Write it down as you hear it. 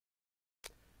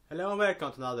Hello and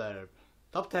welcome to another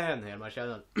Top 10 here on my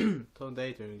channel.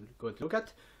 Today we're going to look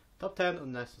at Top 10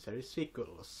 unnecessary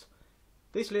sequels.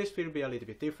 This list will be a little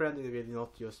bit different. It will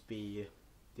not just be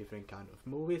different kind of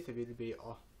movies. It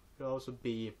will also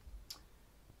be,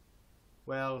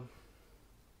 well,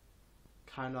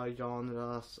 kind of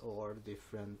genres or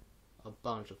a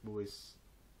bunch of movies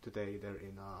today. They're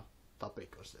in a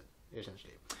topic or so,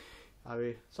 essentially.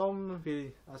 Some will,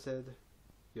 as I said,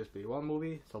 just be one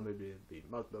movie, some will be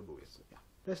multiple movies. So yeah,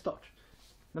 let's start.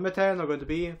 Number 10 are going to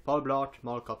be Paul Blart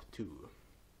Mall Cop 2.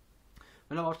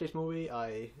 When I watched this movie,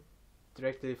 I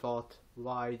directly thought,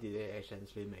 why did they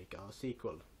essentially make a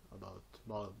sequel about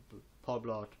Paul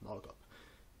Blart Mall Cop?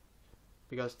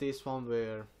 Because this one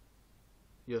were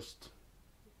just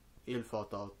ill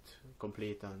thought out,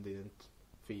 complete, and didn't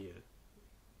feel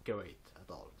great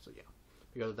at all. So yeah,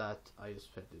 because of that, I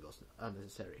just felt it was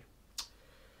unnecessary.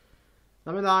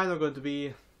 Number 9 are going to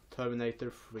be Terminator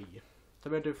 3.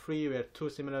 Terminator 3 were too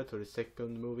similar to the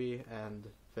second movie and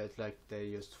felt like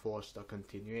they just forced a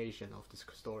continuation of the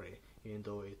story, even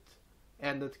though it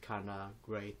ended kinda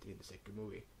great in the second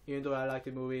movie. Even though I liked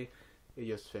the movie, it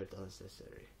just felt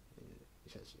unnecessary,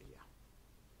 essentially,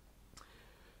 yeah.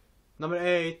 Number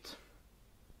 8,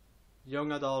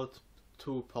 young adult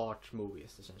 2-part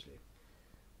movies, essentially.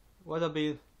 What have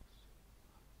been,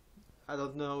 I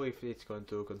don't know if it's going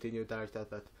to continue like that,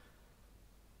 but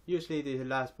usually the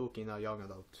last book in a young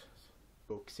adult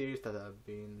book series that have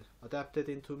been adapted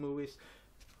into movies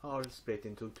are split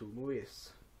into 2 movies.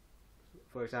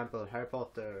 For example, Harry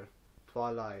Potter,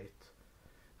 Twilight,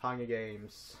 Hunger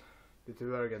Games, the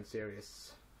Divergent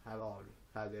series have all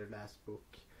had their last book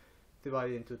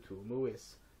divided into 2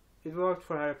 movies. It worked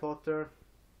for Harry Potter.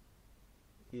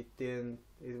 It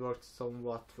worked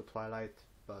somewhat for Twilight,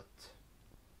 but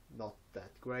not that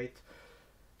great.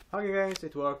 Hunger Games,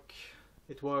 it worked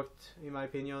in my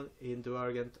opinion. In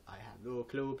Divergent, I have no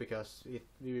clue, because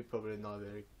we will probably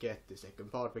never get the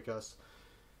second part because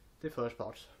the first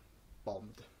part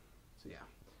bombed. So yeah,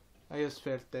 I just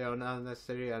felt they are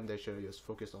unnecessary and they should just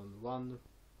focus on one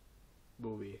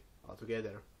movie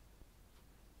altogether.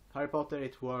 Harry Potter,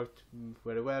 it worked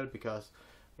very well because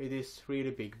it is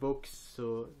really big books,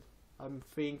 so I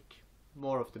think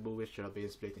more of the movies should have been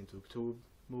split into 2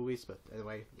 movies, but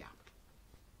anyway, yeah.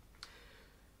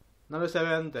 Number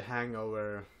 7, the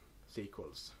Hangover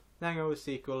sequels. The Hangover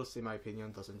sequels, in my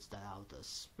opinion, doesn't stand out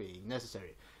as being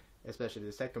necessary, especially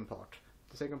the second part.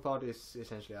 The second part is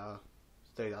essentially a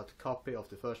straight out copy of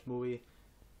the first movie.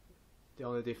 The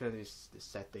only difference is the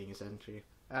setting, essentially.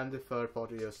 And the third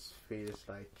part just feels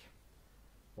like,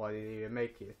 why did they even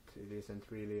make it? It isn't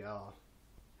really a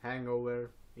hangover,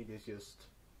 it is just,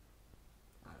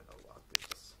 I don't know what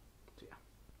it is. So yeah.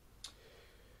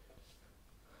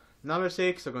 Number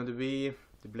 6 are going to be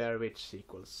the Blair Witch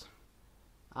sequels.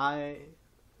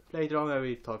 Later on I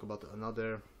will talk about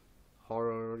another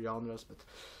horror genres, but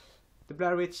the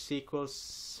Blair Witch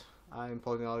sequels I'm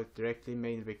pointing out directly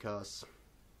mainly because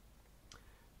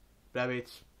Blair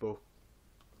Witch Book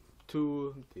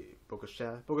 2, the Book of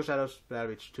Shadows, Blair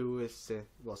Witch 2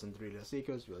 wasn't really a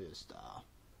sequel, it was just an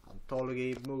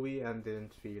anthology movie and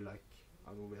didn't feel like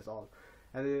a movie at all.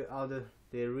 And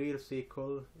the real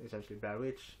sequel, essentially Blair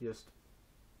Witch, just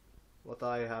what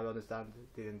I have understand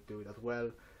didn't do that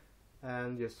well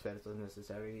and just felt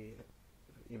unnecessary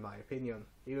in my opinion.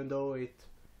 Even though it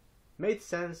made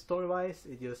sense story-wise,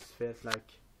 it just felt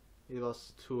like it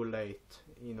was too late,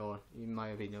 in my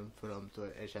opinion, for them to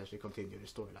essentially continue the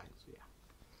storyline. So yeah.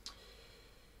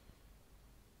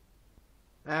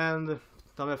 And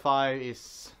number 5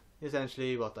 is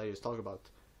essentially what I just talked about.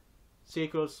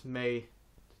 Sequels made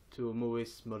to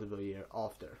movies multiple years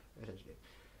after, essentially.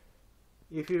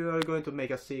 If you are going to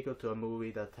make a sequel to a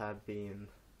movie that had been,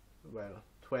 well,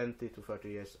 20 to 30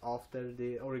 years after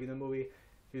the original movie,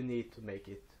 you need to make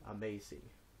it amazing.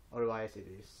 Otherwise it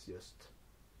is just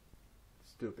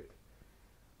stupid.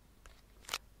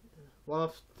 One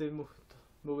of the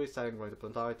movies I'm going to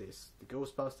point out is the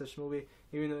Ghostbusters movie.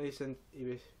 Even though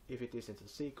if it isn't a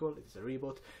sequel, it's a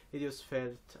reboot, it just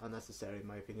felt unnecessary in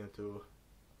my opinion to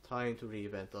trying to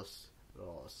reinvent a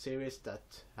series that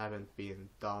haven't been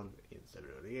done in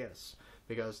several years,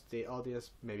 because the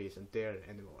audience maybe isn't there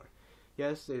anymore.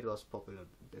 Yes, it was popular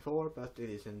before, but it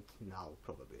isn't now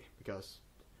probably, because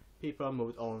people have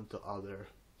moved on to other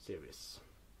series.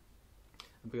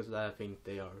 And because of that, I think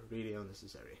they are really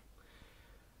unnecessary.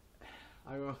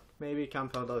 I will maybe can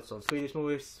point out some Swedish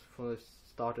movies. For the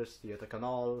starters, the Göta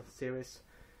Kanal series.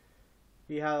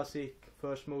 We had a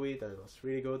first movie that was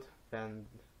really good, then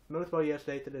multiple years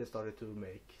later they started to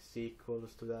make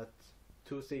sequels to that.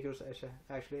 2 sequels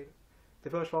actually. The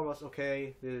first one was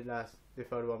okay. The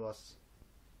third one was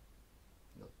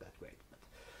not that great. But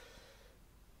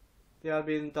they have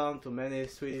been done to many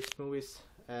Swedish movies,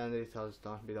 and it has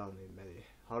been done in many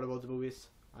Hollywood movies.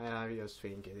 And I just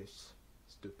think it is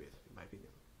stupid, in my opinion.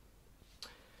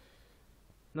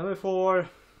 Number 4,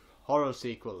 horror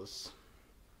sequels.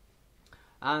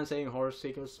 I'm saying horror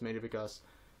sequels mainly because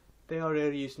they are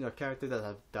using a character that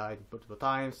have died multiple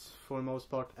times for the most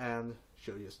part and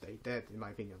should just stay dead, in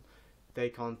my opinion. They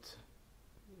can't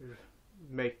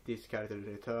make this character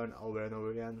return over and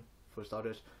over again. For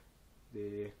starters,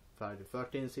 the Friday the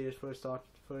 13th series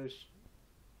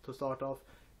to start off,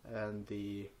 and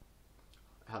the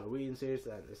Halloween series,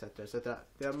 and etc. etc.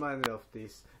 There are many of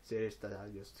these series that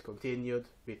have just continued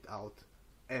without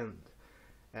end,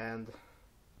 and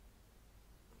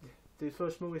the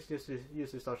first movie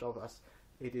usually starts off as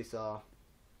it is a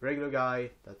regular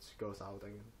guy that goes out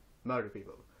and murder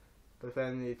people, but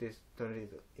then it is turned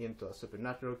into a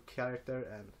supernatural character,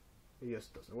 and it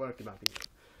just doesn't work, in my opinion.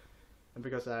 And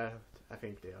because I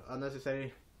think they are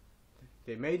unnecessary.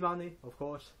 They made money, of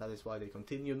course, that is why they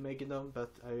continued making them,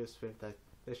 but I just feel that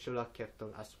they should have kept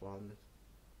them as one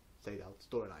stayed out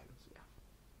storyline. So yeah.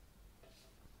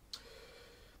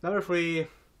 Number 3,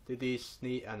 the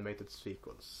Disney animated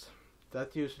sequels.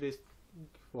 That usually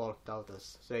worked out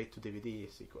as straight to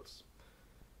DVD sequels.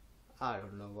 I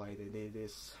don't know why they did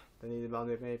this. They needed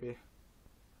money, maybe.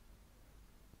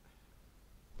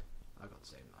 I can't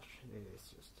say much. It is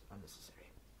just unnecessary.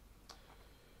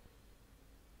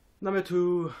 Number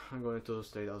 2, I'm going to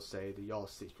straight out say the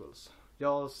Jaws sequels.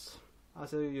 Jaws,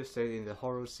 as I just said in the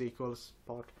horror sequels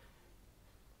part,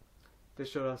 they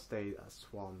should have stayed as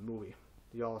one movie.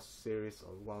 The Jaws series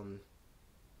or one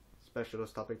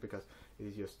specialist topic, because it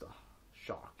is just a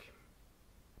shark.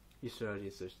 You should have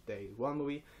just stayed one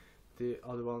movie. The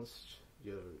other ones,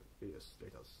 you just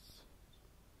straight out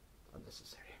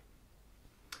unnecessary.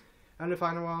 And the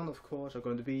final one, of course, are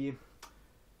going to be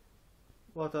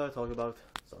what I talked about,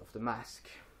 sort of The Mask.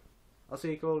 A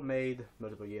sequel made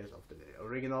multiple years after the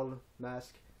original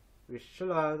Mask, which should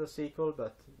have had a sequel,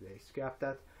 but they scrapped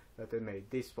that. But they made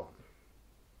this one.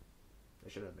 They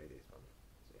should have made this one.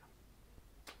 So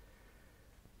yeah.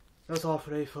 That's all for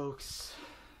today, folks.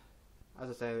 As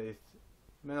I said,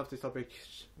 many of these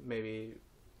topics maybe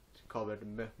covered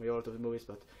the majority of the movies,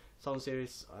 but some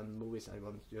series and movies I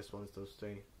just want to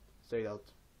straight out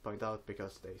point out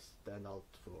because they stand out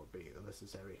for being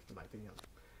unnecessary, in my opinion.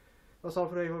 That's all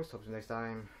for today, folks. Talk to you next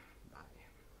time.